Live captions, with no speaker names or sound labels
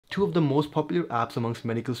Two of the most popular apps amongst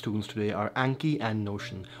medical students today are Anki and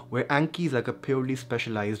Notion, where Anki is like a purely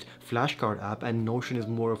specialized flashcard app and Notion is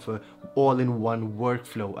more of a all-in-one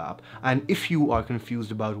workflow app. And if you are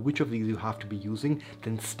confused about which of these you have to be using,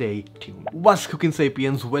 then stay tuned. What's cooking,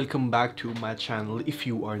 sapiens? Welcome back to my channel. If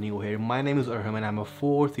you are new here, my name is Arham and I'm a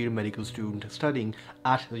fourth-year medical student studying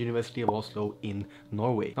at the University of Oslo in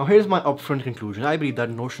Norway. Now here's my upfront conclusion. I believe that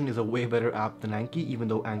Notion is a way better app than Anki, even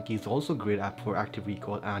though Anki is also a great app for active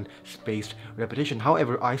recall and spaced repetition.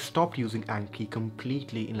 However, I stopped using Anki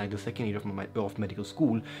completely in like the second year of medical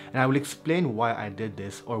school, and I will explain why I did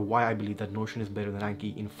this, or why I believe that Notion is better than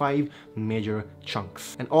Anki, in 5 major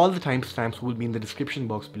chunks. And all the timestamps will be in the description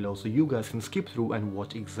box below, so you guys can skip through and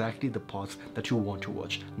watch exactly the parts that you want to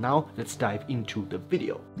watch. Now let's dive into the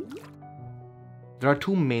video. There are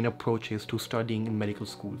two main approaches to studying in medical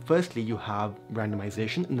school. Firstly, you have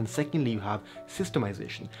randomization, and then secondly, you have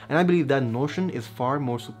systemization. And I believe that Notion is far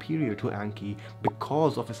more superior to Anki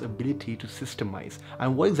because of its ability to systemize.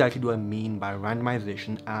 And what exactly do I mean by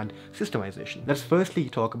randomization and systemization? Let's firstly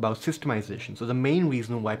talk about systemization. So the main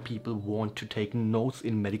reason why people want to take notes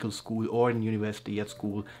in medical school or in university at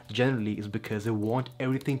school generally is because they want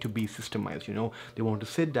everything to be systemized. You know, they want to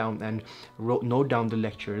sit down and note down the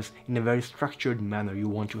lectures in a very structured manner. You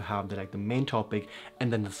want to have the main topic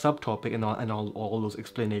and then the subtopic and all those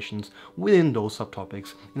explanations within those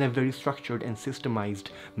subtopics in a very structured and systemized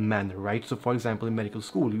manner, right? So for example, in medical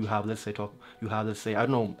school you have let's say I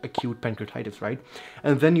don't know, acute pancreatitis, right?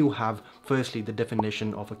 And then you have firstly the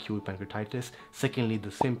definition of acute pancreatitis, secondly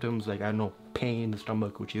the symptoms, like I don't know, pain in the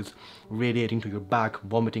stomach which is radiating to your back,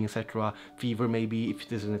 vomiting, etc., fever maybe if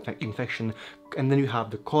there's an infection, and then you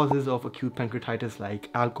have the causes of acute pancreatitis like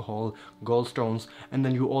alcohol, gallstones, and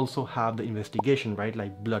then you also have the investigation, right,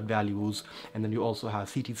 like blood values, and then you also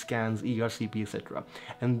have CT scans, ERCP, etc.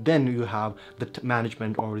 And then you have the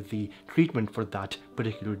management or the treatment for that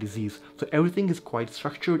particular disease. So everything is quite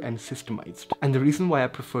structured and systemized. And the reason why I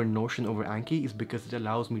prefer Notion over Anki is because it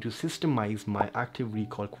allows me to systemize my active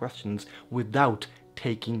recall questions without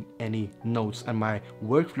taking any notes, and my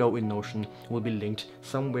workflow in Notion will be linked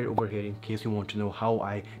somewhere over here in case you want to know how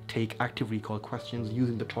I take active recall questions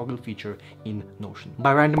using the toggle feature in Notion.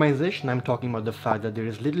 By randomization, I'm talking about the fact that there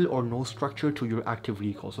is little or no structure to your active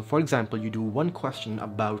recall. So for example, you do one question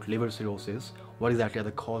about liver cirrhosis, what exactly are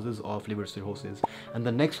the causes of liver cirrhosis, and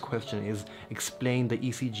the next question is explain the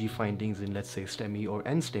ECG findings in let's say STEMI or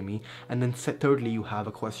NSTEMI, and then thirdly you have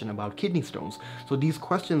a question about kidney stones. So these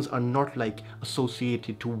questions are not like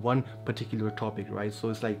associated to one particular topic, right? So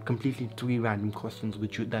it's like completely 3 random questions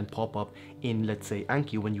which you then pop up in let's say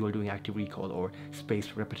Anki when you are doing active recall or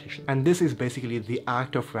spaced repetition. And this is basically the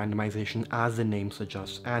act of randomization as the name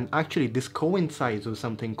suggests, and actually this coincides with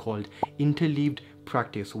something called interleaved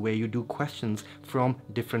practice, where you do questions from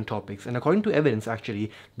different topics, and according to evidence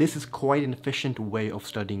actually this is quite an efficient way of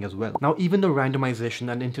studying as well. Now even though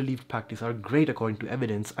randomization and interleaved practice are great according to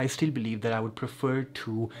evidence, I still believe that I would prefer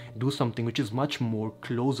to do something which is much more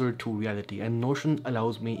closer to reality, and Notion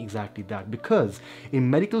allows me exactly that, because in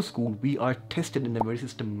medical school we are tested in a very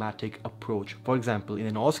systematic approach. For example, in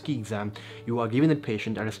an OSCE exam you are given a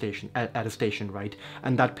patient at a station, right,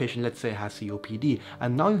 and that patient let's say has COPD,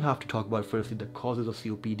 and now you have to talk about firstly the causes of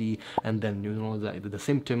COPD, and then you know the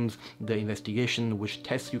symptoms, the investigation, which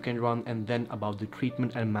tests you can run, and then about the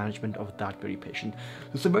treatment and management of that very patient.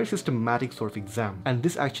 So it's a very systematic sort of exam, and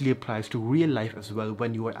this actually applies to real life as well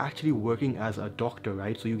when you are actually working as a doctor,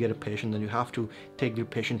 right? So you get a patient, then you have to take the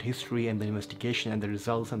patient history and the investigation and the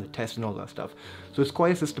results and the test and all that stuff. So it's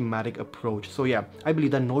quite a systematic approach. So yeah, I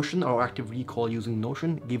believe that Notion or active recall using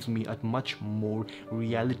Notion gives me a much more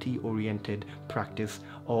reality oriented practice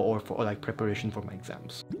or like preparation for my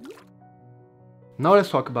exams. Now let's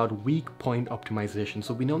talk about weak point optimization.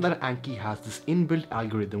 So we know that Anki has this inbuilt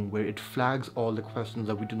algorithm where it flags all the questions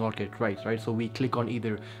that we do not get right? So we click on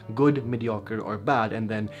either good, mediocre, or bad, and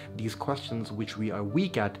then these questions which we are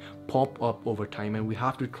weak at pop up over time, and we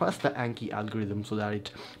have to trust the Anki algorithm so that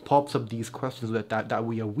it pops up these questions that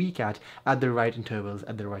we are weak at the right intervals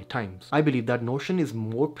at the right times. I believe that Notion is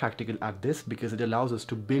more practical at this because it allows us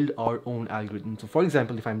to build our own algorithm. So for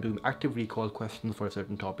example, if I'm doing active recall questions for a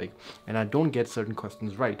certain topic and I don't get certain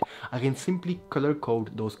questions right, I can simply color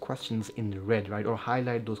code those questions in red, right, or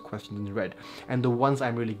highlight those questions in red, and the ones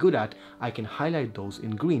I'm really good at I can highlight those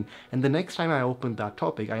in green, and the next time I open that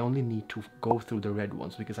topic I only need to go through the red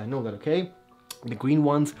ones because I know that okay, The green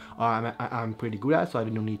ones I'm pretty good at, so I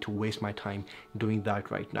don't need to waste my time doing that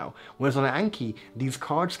right now. Whereas on Anki, these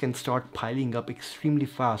cards can start piling up extremely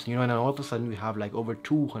fast, you know, and then all of a sudden we have like over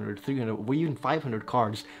 200, 300, or even 500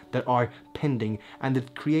 cards that are pending, and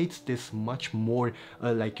it creates this much more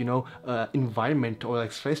environment, or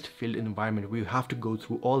like stress-filled environment where you have to go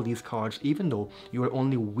through all these cards even though you are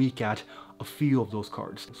only weak at a few of those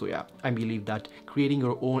cards. So yeah, I believe that creating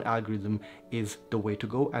your own algorithm is the way to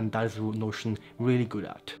go, and that is Notion really good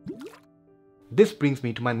at. This brings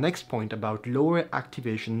me to my next point about lower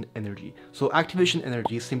activation energy. So activation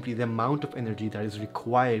energy is simply the amount of energy that is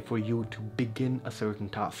required for you to begin a certain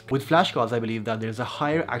task. With flashcards, I believe that there's a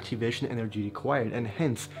higher activation energy required, and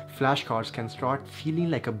hence flashcards can start feeling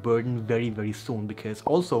like a burden very, very soon, because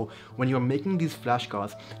also when you're making these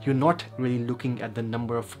flashcards, you're not really looking at the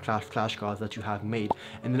number of flashcards that you have made,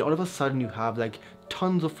 and then all of a sudden you have like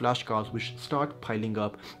tons of flashcards which start piling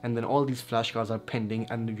up, and then all these flashcards are pending,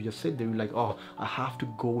 and you just sit there, you're like, oh, I have to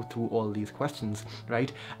go through all these questions, right?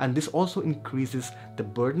 And this also increases the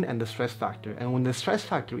burden and the stress factor, and when the stress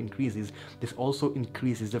factor increases, this also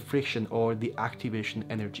increases the friction or the activation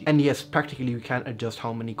energy. And yes, practically you can adjust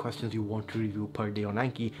how many questions you want to review per day on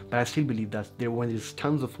Anki, but I still believe that when there's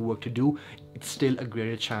tons of work to do, it's still a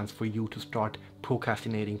greater chance for you to start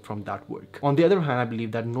procrastinating from that work. On the other hand, I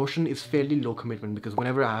believe that Notion is fairly low commitment, because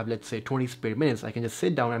whenever I have, let's say, 20 spare minutes, I can just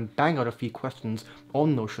sit down and bang out a few questions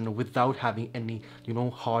on Notion without having any,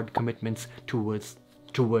 hard commitments towards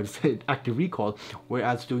active recall.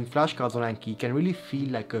 Whereas doing flashcards on Anki can really feel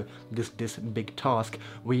like this big task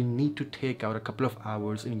where you need to take out a couple of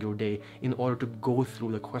hours in your day in order to go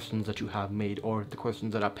through the questions that you have made or the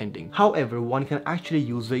questions that are pending. However, one can actually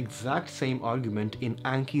use the exact same argument in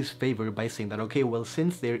Anki's favor by saying that, okay, well,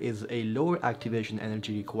 since there is a lower activation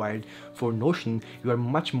energy required for Notion, you are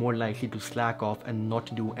much more likely to slack off and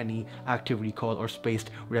not do any active recall or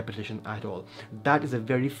spaced repetition at all. That is a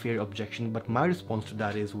very fair objection, but my response to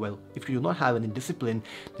that is, well, if you do not have any discipline,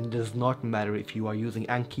 then it does not matter if you are using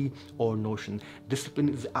Anki or Notion. Discipline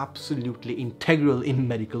is absolutely integral in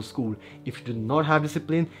medical school. If you do not have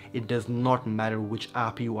discipline, it does not matter which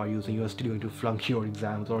app you are using, you are still going to flunk your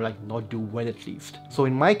exams, or like not do well at least. So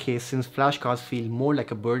in my case, since flashcards feel more like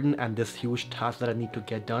a burden and this huge task that I need to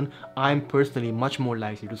get done, I'm personally much more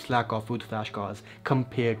likely to slack off with flashcards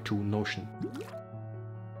compared to Notion.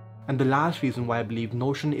 And the last reason why I believe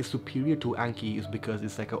Notion is superior to Anki is because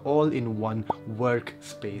it's like an all-in-one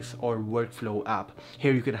workspace or workflow app.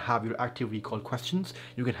 Here you can have your active recall questions,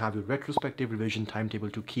 you can have your retrospective revision timetable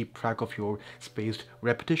to keep track of your spaced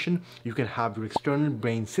repetition, you can have your external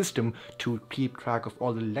brain system to keep track of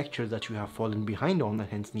all the lectures that you have fallen behind on and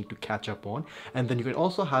hence need to catch up on, and then you can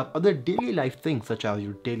also have other daily life things such as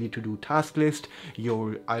your daily to-do task list,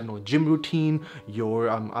 your, gym routine, your,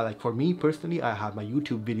 like for me personally, I have my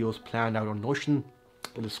YouTube videos planned out on Notion,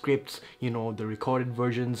 the scripts, the recorded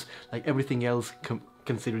versions, like everything else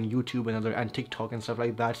considering YouTube and TikTok and stuff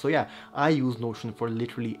like that. So yeah, I use Notion for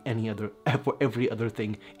literally every other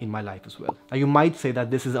thing in my life as well. Now you might say that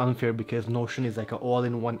this is unfair because Notion is like an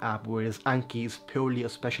all-in-one app, whereas Anki is purely a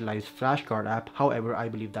specialized flashcard app. However, I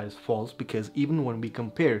believe that is false, because even when we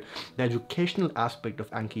compare the educational aspect of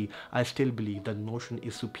Anki, I still believe that Notion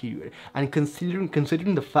is superior. And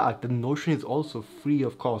considering the fact that Notion is also free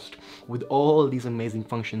of cost with all these amazing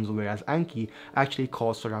functions, whereas Anki actually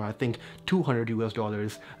costs around, I think, $200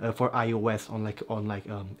 for iOS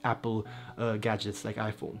on Apple gadgets like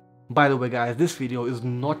iPhone. By the way guys, this video is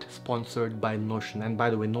not sponsored by Notion, and by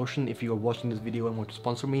the way, Notion, if you are watching this video and want to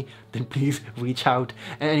sponsor me, then please reach out.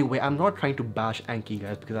 And anyway, I'm not trying to bash Anki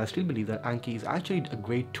guys, because I still believe that Anki is actually a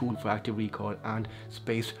great tool for active recall and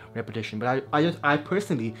spaced repetition, but I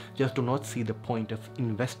personally just do not see the point of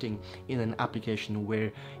investing in an application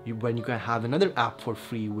when you can have another app for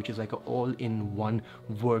free, which is like an all-in-one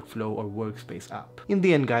workflow or workspace app. In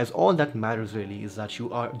the end guys, all that matters really is that you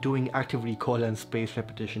are doing active recall and spaced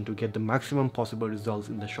repetition to get the maximum possible results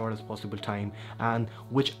in the shortest possible time, and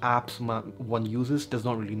which apps one uses does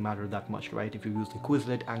not really matter that much, right? If you're using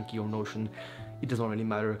Quizlet, Anki or Notion, it does not really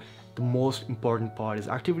matter. The most important part is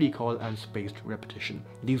active recall and spaced repetition.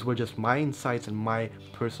 These were just my insights and my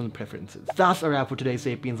personal preferences. That's a wrap for today's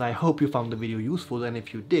Sapiens. I hope you found the video useful, and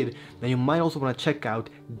if you did, then you might also want to check out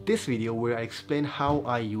this video where I explain how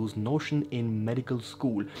I use Notion in medical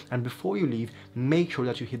school. And before you leave, make sure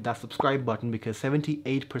that you hit that subscribe button, because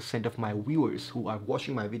 78% of my viewers who are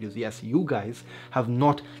watching my videos, yes, you guys, have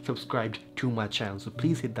not subscribed to my channel. So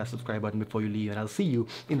please hit that subscribe button before you leave, and I'll see you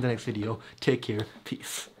in the next video. Take care.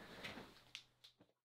 Peace.